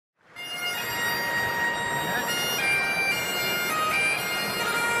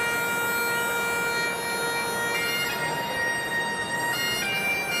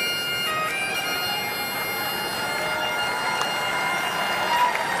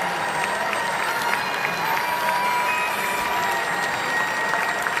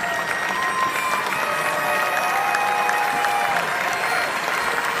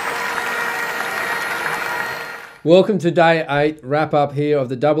Welcome to day 8 wrap up here of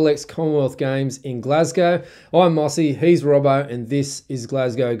the XX Commonwealth Games in Glasgow. I'm Mossy, he's Robbo, and this is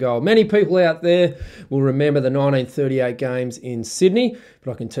Glasgow Gold. Many people out there will remember the 1938 Games in Sydney, but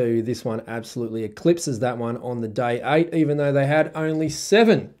I can tell you this one absolutely eclipses that one on the day 8, even though they had only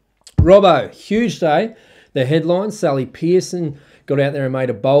 7. Robbo, huge day. The headline, Sally Pearson got out there and made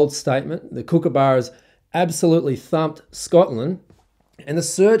a bold statement. The Kookaburras absolutely thumped Scotland, and the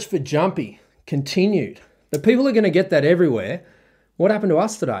search for Jumpy continued. But people are going to get that everywhere. What happened to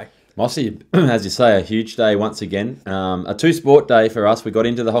us today? Mossy, as you say, a huge day once again. A two-sport day for us. We got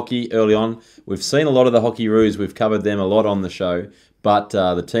into the hockey early on. We've seen a lot of the Hockeyroos. We've covered them a lot on the show. But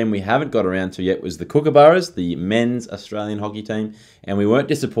the team we haven't got around to yet was the Kookaburras, the men's Australian hockey team. And we weren't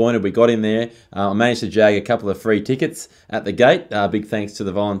disappointed. We got in there. I managed to jag a couple of free tickets at the gate. Big thanks to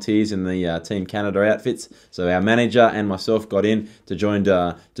the volunteers in the Team Canada outfits. So our manager and myself got in to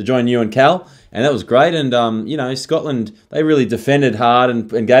join you and Cal. And that was great. And, you know, Scotland, they really defended hard and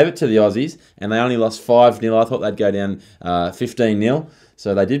gave it to the Aussies. And they only lost 5-0. I thought they'd go down 15-0.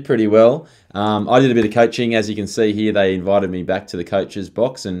 So they did pretty well. I did a bit of coaching. As you can see here, they invited me back to the coach's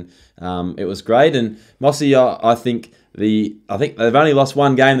box, and it was great. And Mossy, I think they've only lost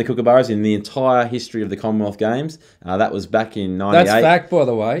one game, the Kookaburras, in the entire history of the Commonwealth Games. That was back in '98. That's fact, by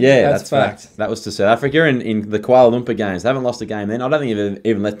the way. Yeah, that's fact. That was to South Africa in the Kuala Lumpur Games. They haven't lost a game then. I don't think they've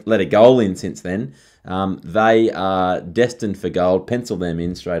even let a goal in since then. They are destined for gold. Pencil them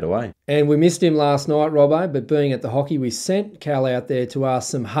in straight away. And we missed him last night, Robbo, but being at the hockey, we sent Cal out there to ask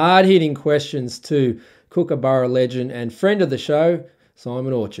some hard-hitting questions to Kookaburra legend and friend of the show,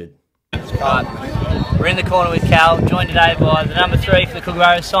 Simon Orchard. Right. We're in the corner with Cal, joined today by the number 3 for the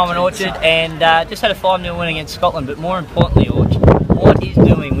Kookaburras, Simon Orchard, and just had a 5-0 win against Scotland. But more importantly, Orchard, what he's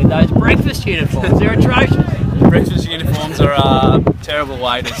doing with those breakfast uniforms, they're atrocious. Breakfast uniforms are a terrible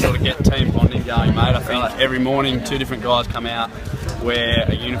way to sort of get team bonding going, mate. I think every morning 2 different guys come out, wear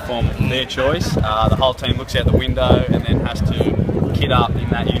a uniform of their choice. The whole team looks out the window and then has to kit up in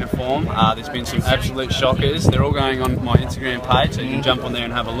that uniform. There's been some absolute shockers. They're all going on my Instagram page, so you can jump on there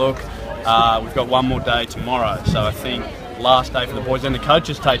and have a look. We've got one more day tomorrow, so I think last day for the boys, and the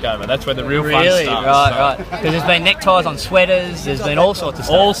coaches take over. That's where the real fun starts. Right. Because there's been neckties on sweaters, there's been all sorts of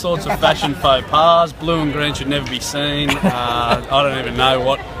stuff. All sorts of fashion faux pas. Blue and green should never be seen. I don't even know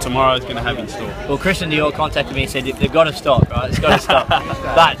what tomorrow is going to have in store. Well, Christian Dior contacted me and said they've got to stop, right? It's got to stop.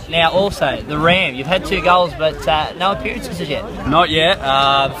 But now also, the Ram, you've had 2 goals, but no appearances as yet. Not yet.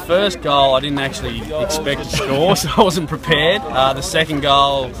 The first goal I didn't actually expect to score, so I wasn't prepared. The second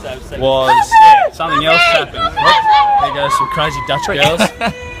goal was something else happened. There goes some crazy Dutch girls.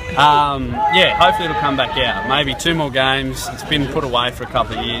 Yeah, hopefully it'll come back out. Maybe 2 more games. It's been put away for a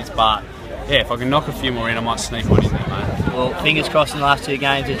couple of years, but yeah, if I can knock a few more in, I might sneak one in there, mate. Well, fingers crossed in the last 2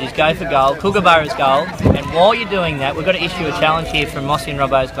 games as you go for gold, Kookaburras gold. And while you're doing that, we've got to issue a challenge here from Mossy and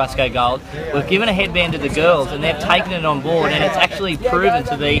Robbo's Glasgow Gold. We've given a headband to the girls and they've taken it on board, and it's actually proven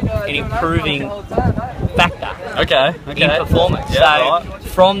to be an improving factor in performance. Yeah, so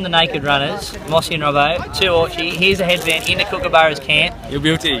from the Naked Runners, Mossy and Robbo, to Orchie, here's a headband into Kookaburras camp. You're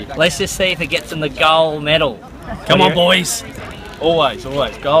beauty. Let's just see if it gets them the gold medal. Come on, boys. Always.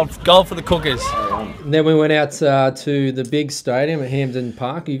 Gold for the Cookers. Then we went out to the big stadium at Hampden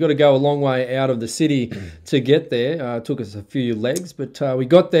Park. You've got to go a long way out of the city to get there. It took us a few legs, but we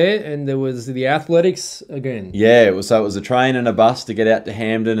got there and there was the athletics again. Yeah, it was a train and a bus to get out to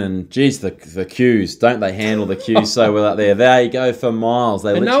Hampden, and geez, the queues. Don't they handle the queues so well out there? They go for miles.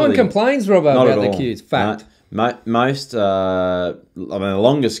 And no one complains, Robbo, about the queues. Fact. Most, the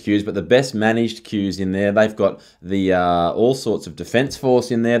longest queues, but the best managed queues in there. They've got the all sorts of defence force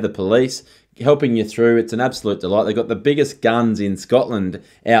in there, the police helping you through. It's an absolute delight. They've got the biggest guns in Scotland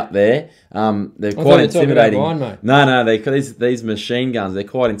out there. They're quite intimidating. No, these machine guns. They're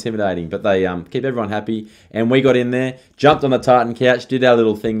quite intimidating, but they keep everyone happy. And we got in there, jumped on the tartan couch, did our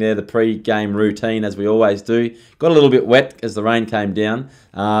little thing there, the pre-game routine as we always do. Got a little bit wet as the rain came down,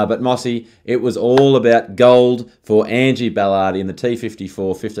 but Mossy, it was all about gold for Angie Ballard in the T54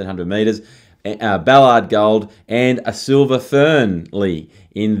 1500 metres. Ballard gold and a silver Fernley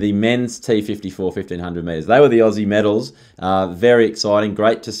in the men's T54 1500 metres. They were the Aussie medals. Very exciting.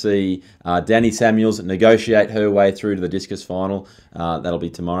 Great to see Danny Samuels negotiate her way through to the discus final. That'll be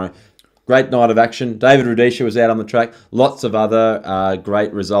tomorrow. Great night of action. David Rudisha was out on the track. Lots of other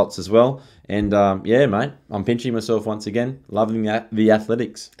great results as well. And yeah, mate, I'm pinching myself once again. Loving the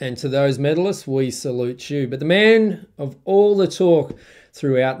athletics. And to those medalists, we salute you. But the man of all the talk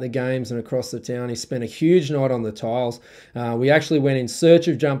throughout the games and across the town, he spent a huge night on the tiles. We actually went in search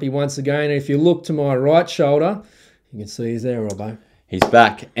of Jumpy once again. And if you look to my right shoulder, you can see he's there, Robbo. He's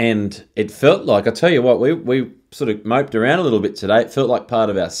back, and it felt like, I tell you what, we sort of moped around a little bit today. It felt like part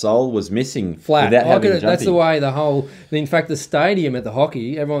of our soul was missing. Flat. Without having Jumpy. That's the way the whole... In fact, the stadium at the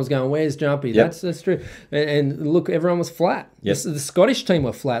hockey, everyone was going, where's Jumpy? Yep. That's true. And look, everyone was flat. Yep. The Scottish team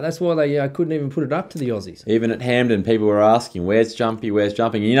were flat. That's why they couldn't even put it up to the Aussies. Even at Hampden, people were asking, where's Jumpy, where's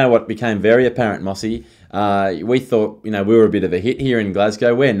Jumpy? And you know what became very apparent, Mossy? We thought, we were a bit of a hit here in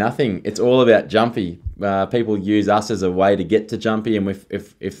Glasgow. We're nothing. It's all about Jumpy. People use us as a way to get to Jumpy, and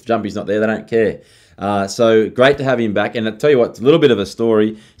if Jumpy's not there, they don't care. So great to have him back. And I'll tell you what, it's a little bit of a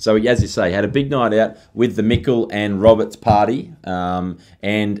story. So as you say, had a big night out with the Mickle and Roberts party.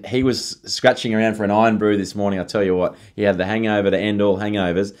 And he was scratching around for an iron brew this morning. I'll tell you what, he had the hangover to end all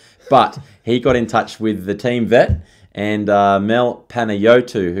hangovers. But he got in touch with the team vet. And Mel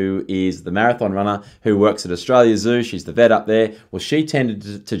Panayotu, who is the marathon runner who works at Australia Zoo, she's the vet up there. Well, she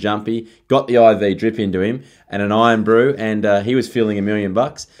tended to Jumpy, got the IV drip into him, and an iron brew, and he was feeling $1 million.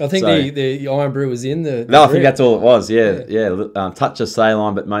 I think the iron brew was in the no, I think that's all it was. Yeah. Touch of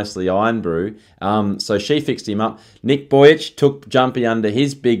saline, but mostly iron brew. So she fixed him up. Nick Boyich took Jumpy under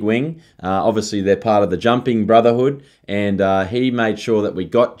his big wing. Obviously, they're part of the Jumping Brotherhood, and he made sure that we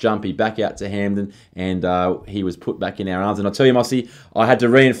got Jumpy back out to Hampden, and he was put back in our arms. And I'll tell you, Mossy, I had to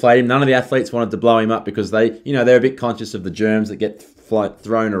reinflate him. None of the athletes wanted to blow him up because they're a bit conscious of the germs that get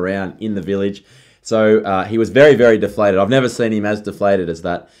thrown around in the village. So he was very, very deflated. I've never seen him as deflated as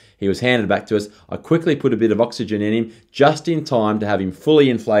that. He was handed back to us. I quickly put a bit of oxygen in him just in time to have him fully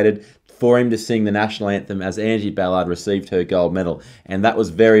inflated for him to sing the national anthem as Angie Ballard received her gold medal. And that was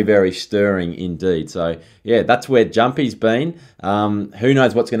very, very stirring indeed. So, yeah, that's where Jumpy's been. Who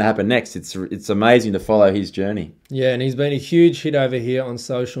knows what's going to happen next? It's amazing to follow his journey. Yeah, and he's been a huge hit over here on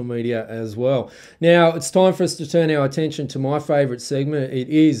social media as well. Now, it's time for us to turn our attention to my favourite segment. It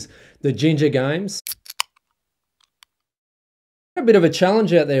is the Ginger Games. A bit of a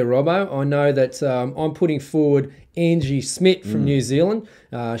challenge out there, Robbo. I know that I'm putting forward Angie Smith from New Zealand.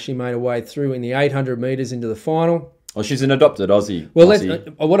 She made her way through in the 800 metres into the final. Well, she's an adopted Aussie. Well,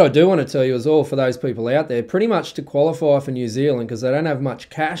 what I do want to tell you is all for those people out there, pretty much to qualify for New Zealand, because they don't have much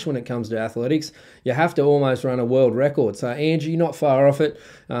cash when it comes to athletics, you have to almost run a world record. So Angie, not far off it.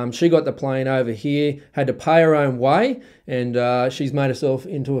 She got the plane over here, had to pay her own way, and she's made herself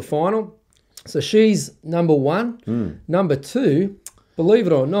into a final. So she's number one. Number two, believe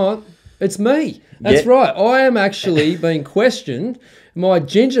it or not, it's me. That's right. I am actually being questioned. My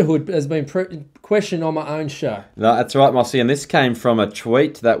gingerhood has been questioned on my own show. No, that's right, Mossy. And this came from a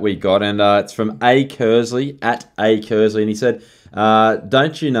tweet that we got, and it's from A. Kersley, @A. And he said,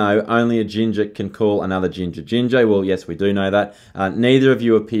 don't you know only a ginger can call another ginger ginger? Well, yes, we do know that. Neither of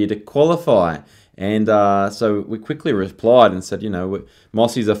you appear to qualify. And so we quickly replied and said,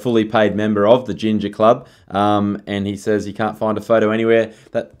 Mossy's a fully paid member of the Ginger Club, and he says he can't find a photo anywhere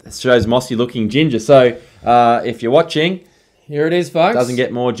that shows Mossy looking ginger. So if you're watching, here it is, folks. Doesn't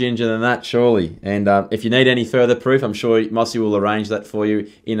get more ginger than that, surely. And if you need any further proof, I'm sure Mossy will arrange that for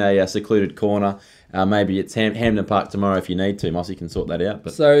you in a secluded corner. Maybe it's Hampden Park tomorrow if you need to. Mossy can sort that out.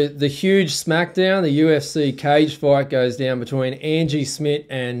 But so the huge smackdown, the UFC cage fight goes down between Angie Smith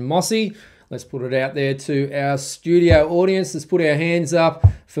and Mossy. Let's put it out there to our studio audience. Let's put our hands up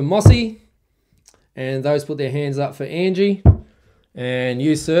for Mossy. And those put their hands up for Angie. And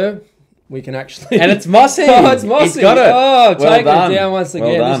you, sir, we can actually... And it's Mossy! Oh, it's Mossy! He's got it! Oh, take it down once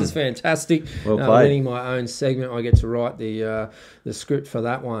again. Well this is fantastic. Well played. Leading my own segment, I get to write the script for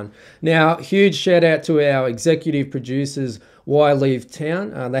that one. Now, huge shout out to our executive producers, Why Leave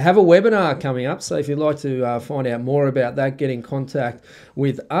Town. They have a webinar coming up, so if you'd like to find out more about that, get in contact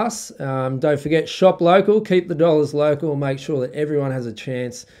with us. Don't forget, shop local, keep the dollars local, make sure that everyone has a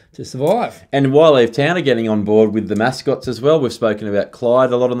chance to survive. And Why Leave Town are getting on board with the mascots as well. We've spoken about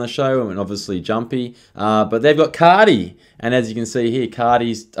Clyde a lot on the show, and obviously Jumpy, but they've got Cardi. And as you can see here,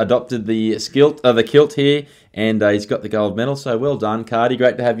 Cardi's adopted the kilt here, and he's got the gold medal. So well done, Cardi.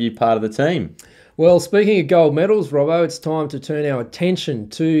 Great to have you part of the team. Well, speaking of gold medals, Robbo, it's time to turn our attention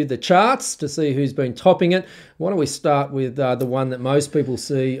to the charts to see who's been topping it. Why don't we start with the one that most people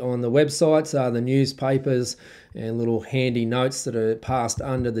see on the websites, the newspapers and little handy notes that are passed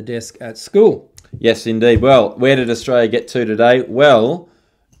under the desk at school. Yes, indeed. Well, where did Australia get to today? Well,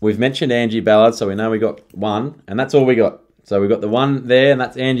 we've mentioned Angie Ballard, so we know we got one, and that's all we got. So we've got the one there, and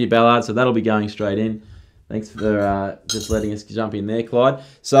that's Angie Ballard, so that'll be going straight in. Thanks for just letting us jump in there, Clyde.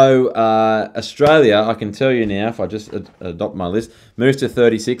 So Australia, I can tell you now, if I just adopt my list, moves to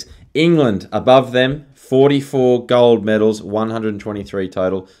 36. England above them, 44 gold medals, 123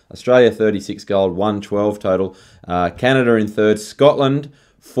 total. Australia 36 gold, 112 total. Canada in third. Scotland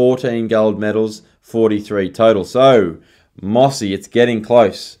 14 gold medals, 43 total. So Mossy, it's getting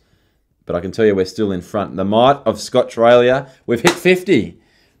close. But I can tell you we're still in front. The might of Scottralia. We've hit 50.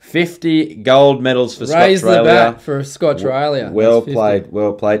 50 gold medals for Scottralia. Raise the bat for Scottralia. Well played,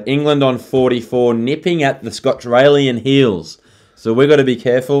 well played. England on 44, nipping at the Scottralian heels. So we've got to be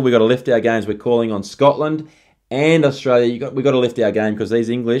careful. We've got to lift our games. We're calling on Scotland and Australia. We've got to lift our game because these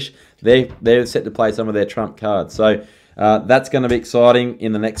English, they're set to play some of their trump cards. So that's going to be exciting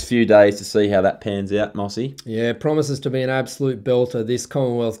in the next few days to see how that pans out, Mossy. Yeah, it promises to be an absolute belter. This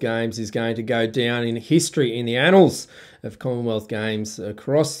Commonwealth Games is going to go down in history, in the annals of Commonwealth Games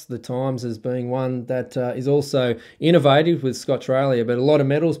across the times as being one that is also innovative with Scottralia, but a lot of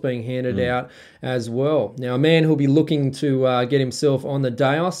medals being handed out as well. Now, a man who'll be looking to get himself on the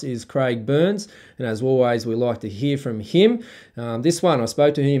dais is Craig Burns, and as always, we like to hear from him. This one, I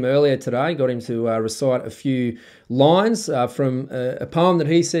spoke to him earlier today, got him to recite a few lines from a poem that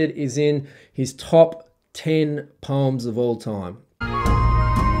he said is in his top 10 poems of all time.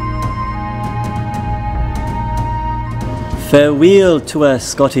 Farewell to our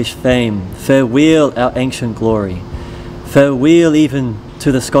Scottish fame, farewell our ancient glory, farewell even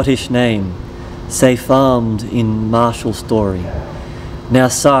to the Scottish name, safe armed in martial story. Now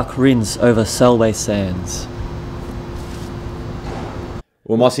Sark rins over Selway sands.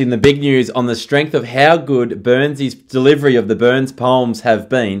 Well, Mossy, in the big news, on the strength of how good Burns' delivery of the Burns poems have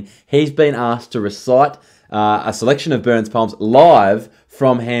been, he's been asked to recite a selection of Burns poems live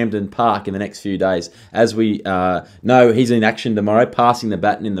from Hampden Park in the next few days. As we know, he's in action tomorrow, passing the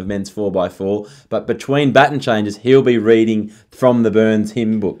baton in the men's 4x4. But between baton changes, he'll be reading from the Burns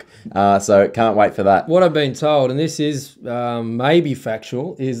hymn book. So can't wait for that. What I've been told, and this is maybe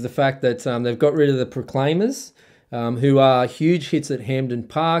factual, is the fact that they've got rid of the Proclaimers, who are huge hits at Hampden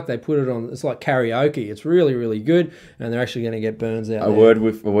Park. They put it on, it's like karaoke. It's really, really good, and they're actually going to get Burns out A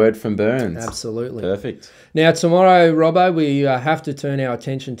word from Burns. Absolutely. Perfect. Now, tomorrow, Robbo, we have to turn our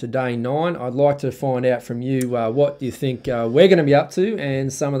attention to day 9. I'd like to find out from you what you think we're going to be up to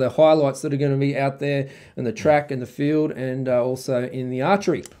and some of the highlights that are going to be out there in the track and the field and also in the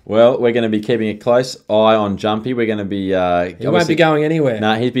archery. Well, we're going to be keeping a close eye on Jumpy. We're going to be... he won't be going anywhere.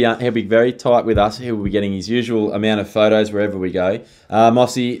 No, he'll be very tight with us. He'll be getting his usual amount of photos wherever we go.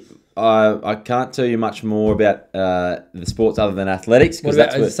 Mossy, I can't tell you much more about the sports other than athletics. What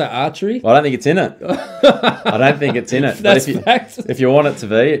about archery? Well, I don't think it's in it. I don't think it's in it. That's but if you want it to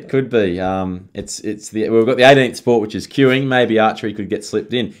be, it could be. We've got the 18th sport, which is queuing. Maybe archery could get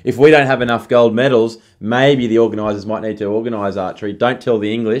slipped in. If we don't have enough gold medals, maybe the organisers might need to organise archery. Don't tell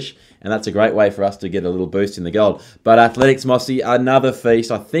the English. And that's a great way for us to get a little boost in the gold. But athletics, Mossy, another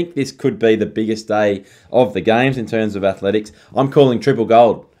feast. I think this could be the biggest day of the games in terms of athletics. I'm calling triple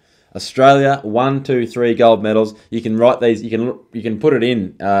gold. Australia, 1, 2, 3 gold medals. You can write these. You can put it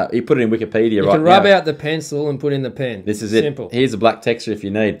in. You put it in Wikipedia right now. You can rub out the pencil and put in the pen. This is Simple. It. Here's a black texture if you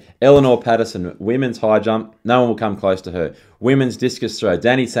need. Eleanor Patterson, women's high jump. No one will come close to her. Women's discus throw.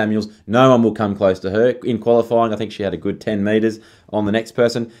 Danny Samuels. No one will come close to her. In qualifying, I think she had a good 10 metres on the next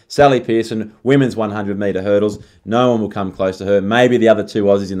person. Sally Pearson, women's 100-metre hurdles. No one will come close to her. Maybe the other two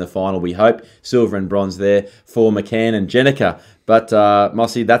Aussies in the final, we hope. Silver and bronze there for McCann and Jenica. But,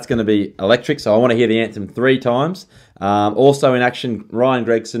 Mossy, that's going to be electric, so I want to hear the anthem 3 times. Also in action, Ryan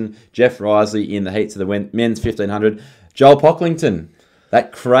Gregson, Jeff Risley in the heats of the men's 1500. Joel Pocklington,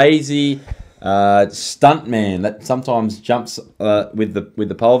 that crazy stunt man that sometimes jumps with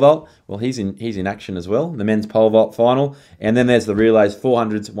the pole vault. Well, he's in action as well. The men's pole vault final, and then there's the relays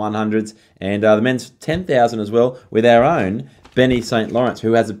 400s, 100s, and the men's 10,000 as well with our own Benny St. Lawrence,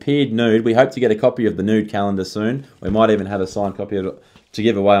 who has appeared nude. We hope to get a copy of the nude calendar soon. We might even have a signed copy of it to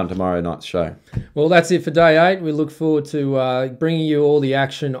give away on tomorrow night's show. Well, that's it for day 8. We look forward to bringing you all the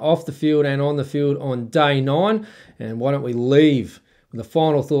action off the field and on the field on day 9. And why don't we leave with the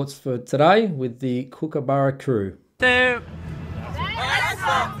final thoughts for today with the Kookaburra crew. Let's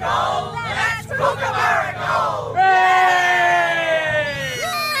not go, let's Kookaburra!